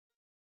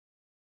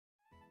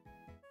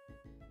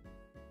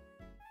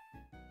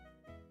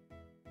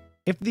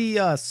If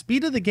the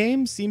speed of the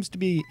game seems to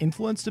be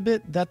influenced a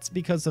bit, that's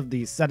because of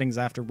the settings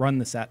I have to run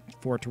this at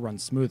for it to run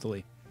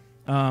smoothly.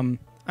 I'm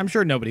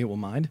sure nobody will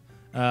mind.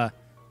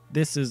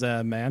 This is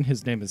a man,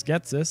 his name is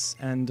Getsis,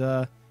 and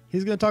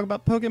he's going to talk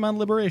about Pokemon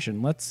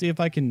Liberation. Let's see if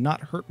I can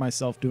not hurt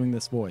myself doing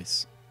this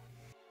voice.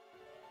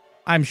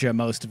 I'm sure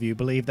most of you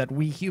believe that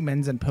we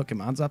humans and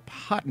Pokemons are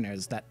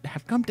partners that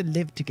have come to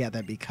live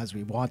together because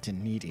we want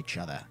and need each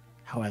other.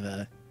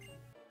 However,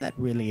 that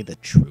really the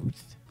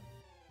truth.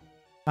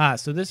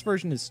 So this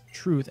version is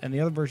truth, and the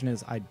other version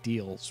is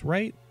ideals,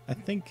 right? I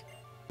think,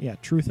 yeah,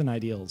 truth and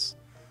ideals.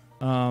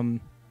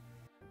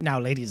 Now,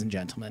 ladies and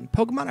gentlemen,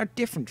 Pokemon are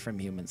different from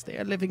humans. They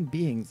are living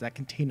beings that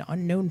contain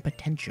unknown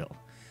potential.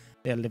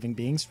 They are living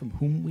beings from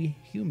whom we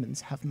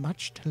humans have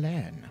much to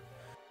learn.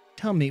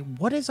 Tell me,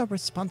 what is our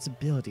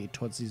responsibility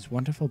towards these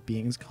wonderful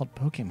beings called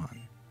Pokemon?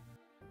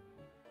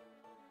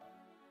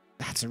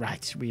 That's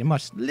right, we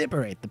must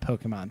liberate the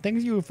Pokemon.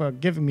 Thank you for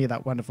giving me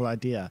that wonderful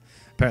idea,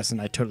 person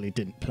I totally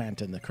didn't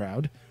plant in the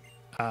crowd.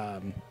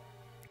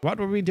 What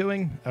were we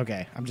doing?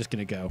 Okay, I'm just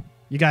gonna go.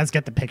 You guys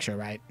get the picture,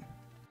 right?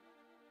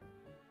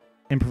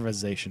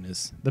 Improvisation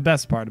is the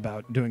best part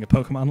about doing a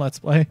Pokemon Let's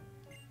Play.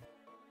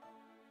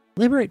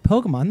 Liberate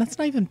Pokemon? That's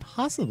not even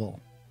possible.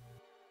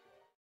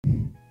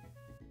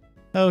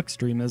 Oh,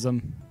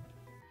 extremism.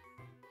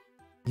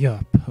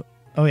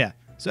 Oh, yeah.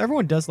 So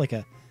everyone does like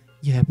a,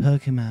 yeah,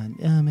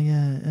 Pokemon, oh my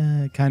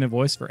god, kind of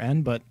voice for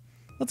N, but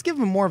let's give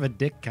him more of a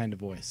dick kind of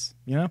voice,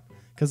 you know?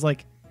 Because,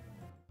 like,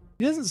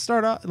 he doesn't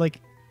start off, like,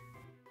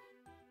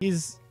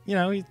 he's, you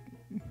know,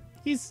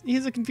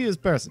 he's a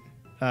confused person.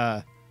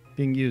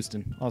 Being used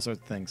in all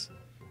sorts of things.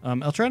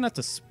 I'll try not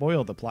to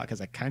spoil the plot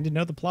because I kind of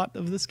know the plot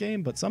of this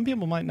game, but some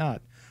people might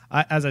not.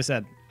 As I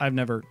said, I've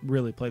never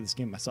really played this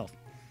game myself.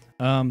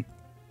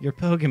 Your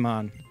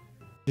Pokemon,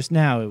 just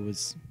now it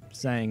was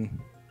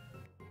saying,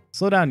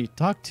 slow down, you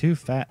talk too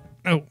fast.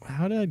 Oh,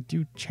 how did I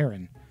do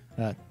Charon?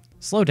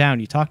 Slow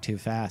down, you talk too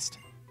fast.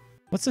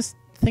 What's this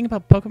thing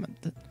about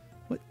Pokemon?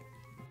 What?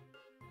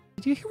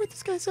 Did you hear what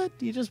this guy said?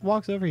 He just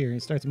walks over here and he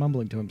starts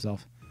mumbling to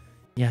himself.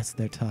 Yes,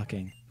 they're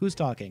talking. Who's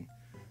talking?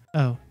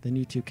 Oh, then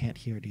you two can't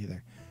hear it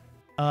either.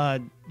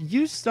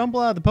 You stumble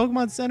out of the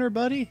Pokemon Center,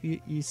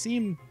 buddy? You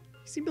seem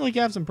like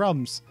you have some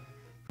problems.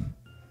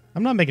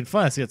 I'm not making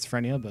fun of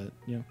schizophrenia, but,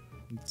 you know,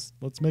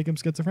 let's make him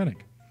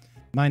schizophrenic.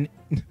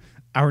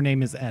 Our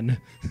name is N.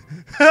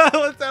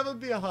 Let's have it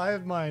be a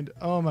hive mind.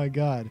 Oh, my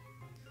God.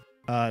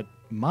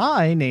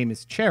 My name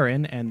is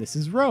Charon, and this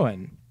is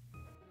Rowan.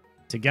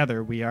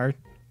 Together, we are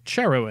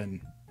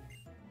Charoen.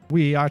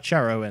 We are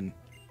Charoen.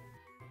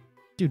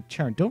 Dude,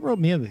 Charon, don't rope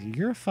me in with you.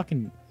 You're a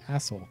fucking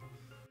asshole.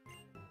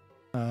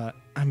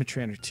 I'm a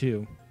trainer,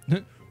 too.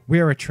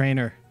 We're a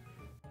trainer.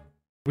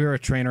 We're a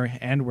trainer,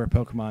 and we're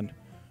Pokemon.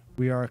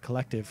 We are a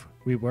collective.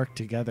 We work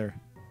together.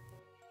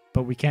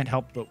 But we can't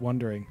help but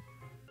wondering,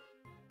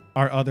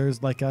 are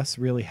others like us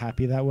really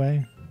happy that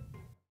way?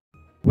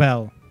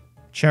 Well,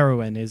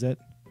 Charoen, is it?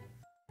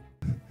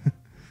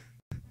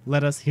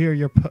 Let us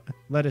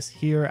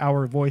hear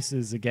our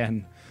voices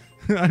again.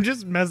 I'm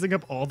just messing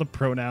up all the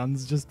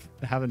pronouns, just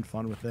having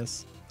fun with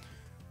this.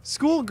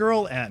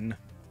 Schoolgirl N.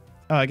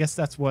 Oh, I guess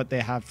that's what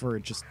they have for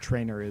just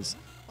trainer is.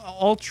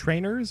 All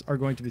trainers are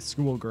going to be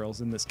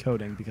schoolgirls in this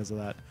coding because of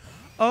that.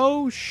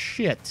 Oh,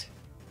 shit.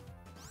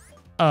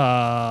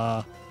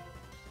 Uh-oh.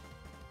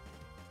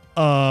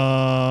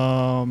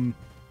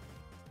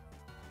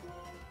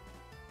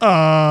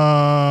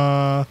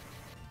 I,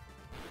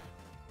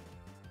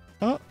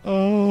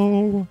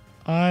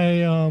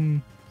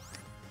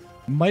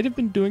 might have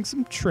been doing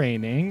some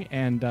training,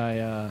 and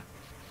I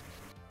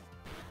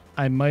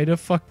might have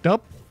fucked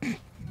up.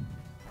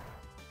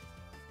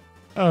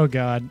 Oh,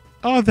 God.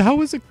 Oh, that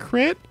was a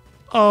crit?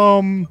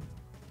 So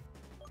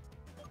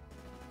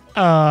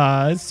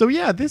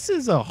yeah, this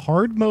is a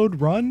hard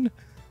mode run.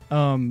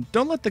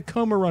 Don't let the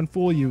ComaRun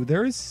fool you.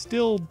 There is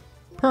still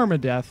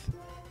permadeath.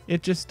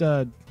 It just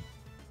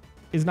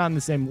is not in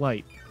the same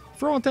light.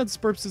 For all intents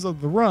and purposes of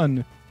the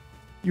run,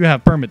 you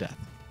have permadeath.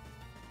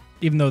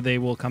 Even though they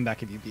will come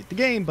back if you beat the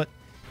game, but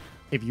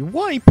if you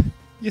wipe,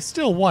 you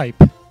still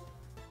wipe.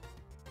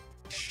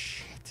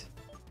 Shit.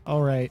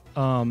 All right.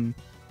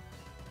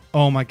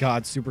 Oh my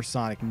God,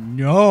 Supersonic.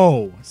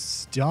 No,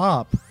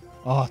 stop.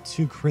 Oh,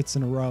 2 crits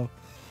in a row.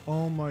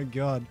 Oh my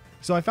God.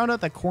 So I found out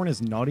that Corn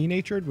is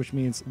naughty-natured, which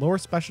means lower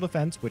special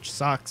defense, which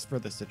sucks for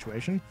this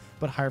situation,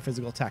 but higher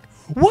physical attack.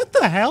 What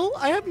the hell?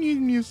 I haven't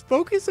even used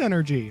focus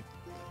energy.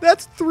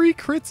 That's 3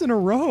 crits in a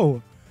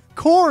row.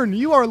 Corn,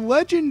 you are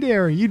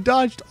legendary. You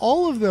dodged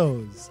all of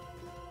those.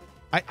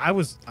 I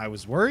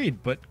was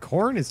worried, but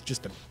Corn is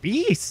just a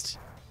beast.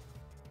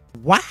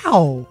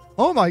 Wow.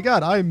 Oh my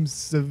God, I'm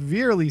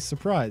severely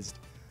surprised.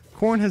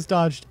 Corn has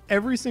dodged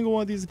every single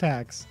one of these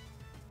attacks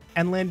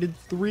and landed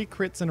 3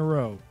 crits in a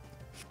row.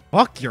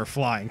 Fuck your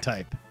flying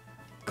type.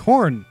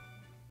 Corn.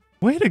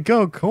 Way to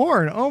go,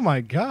 Corn. Oh my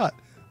God.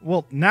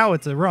 Well, now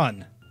it's a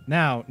run.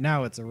 Now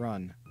it's a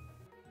run.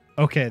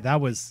 Okay,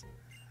 that was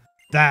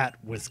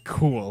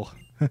cool.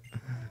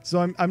 So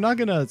I'm not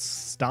gonna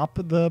stop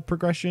the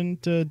progression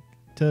to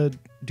to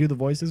do the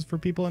voices for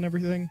people and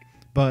everything.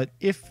 But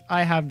if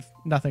I have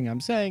nothing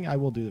I'm saying, I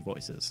will do the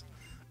voices.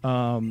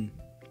 I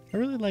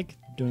really like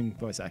doing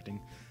voice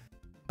acting.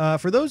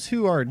 For those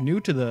who are new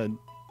to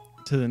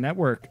the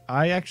network,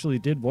 I actually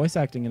did voice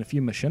acting in a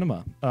few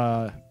machinima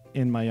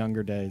in my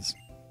younger days.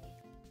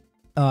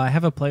 I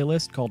have a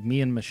playlist called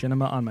Me and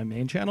Machinima on my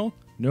main channel.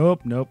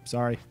 Nope,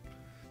 sorry.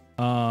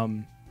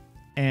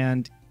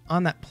 And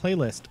on that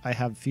playlist, I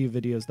have a few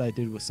videos that I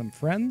did with some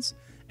friends.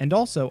 And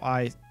also,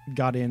 I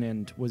got in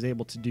and was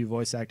able to do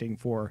voice acting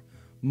for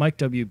Mike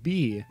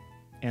WB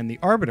and the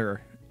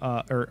Arbiter,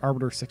 or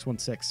Arbiter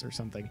 616 or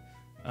something.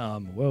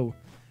 Whoa.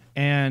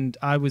 And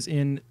I was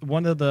in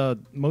one of the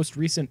most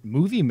recent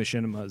movie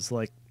machinimas,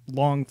 like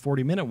long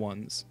 40-minute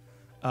ones.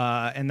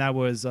 And that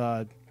was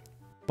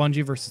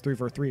Bungie versus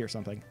 343 or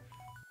something.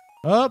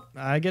 Oh,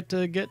 I get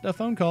to get a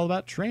phone call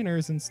about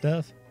trainers and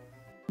stuff.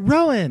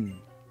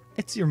 Rowan,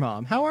 it's your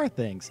mom. How are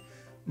things?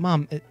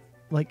 Mom,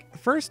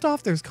 first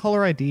off, there's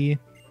caller ID.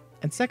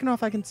 And second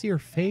off, I can see her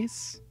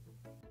face.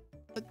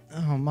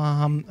 Oh,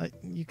 Mom,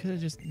 you could have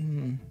just...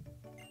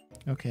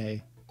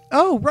 Okay.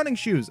 Oh, running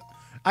shoes.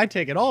 I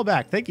take it all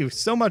back. Thank you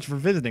so much for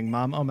visiting,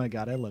 Mom. Oh, my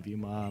God, I love you,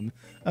 Mom.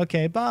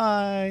 Okay,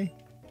 bye.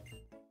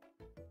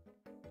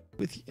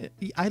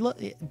 I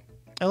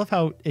love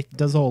how it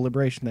does the whole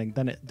liberation thing.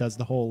 Then it does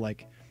the whole,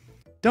 like,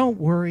 don't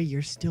worry,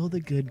 you're still the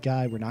good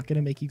guy. We're not going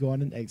to make you go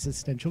on an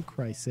existential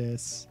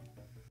crisis.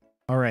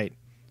 All right.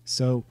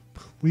 So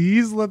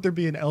please let there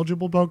be an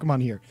eligible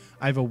Pokemon here.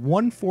 I have a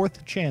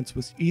 1/4 chance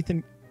with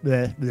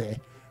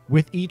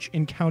with each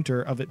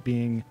encounter of it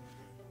being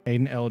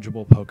an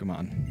eligible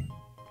Pokemon.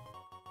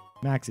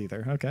 Max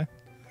Ether. Okay.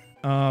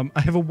 I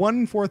have a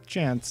 1/4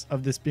 chance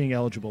of this being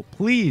eligible.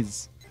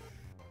 Please.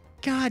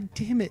 God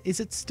damn it. Is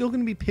it still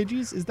going to be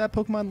Pidgeys? Is that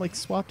Pokemon like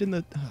swapped in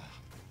the...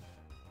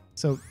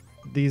 So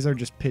these are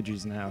just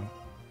Pidgeys now.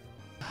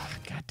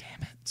 God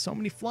damn it. So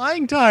many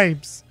flying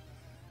types.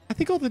 I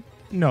think all the...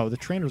 No, the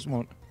trainers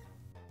won't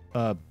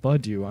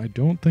bud you. I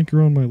don't think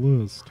you're on my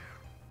list.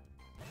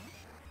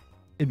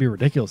 It'd be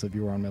ridiculous if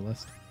you were on my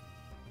list.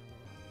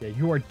 Yeah,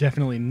 you are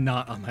definitely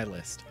not on my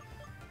list.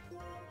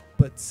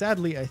 But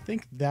sadly, I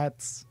think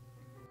that's...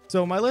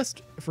 So my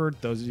list, for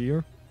those of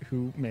you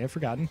who may have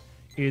forgotten,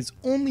 is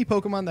only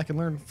Pokemon that can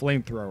learn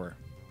Flamethrower.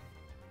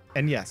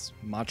 And yes,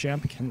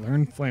 Machamp can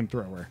learn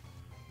Flamethrower.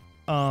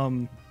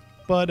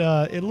 But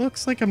it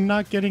looks like I'm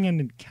not getting an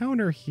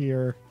encounter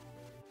here.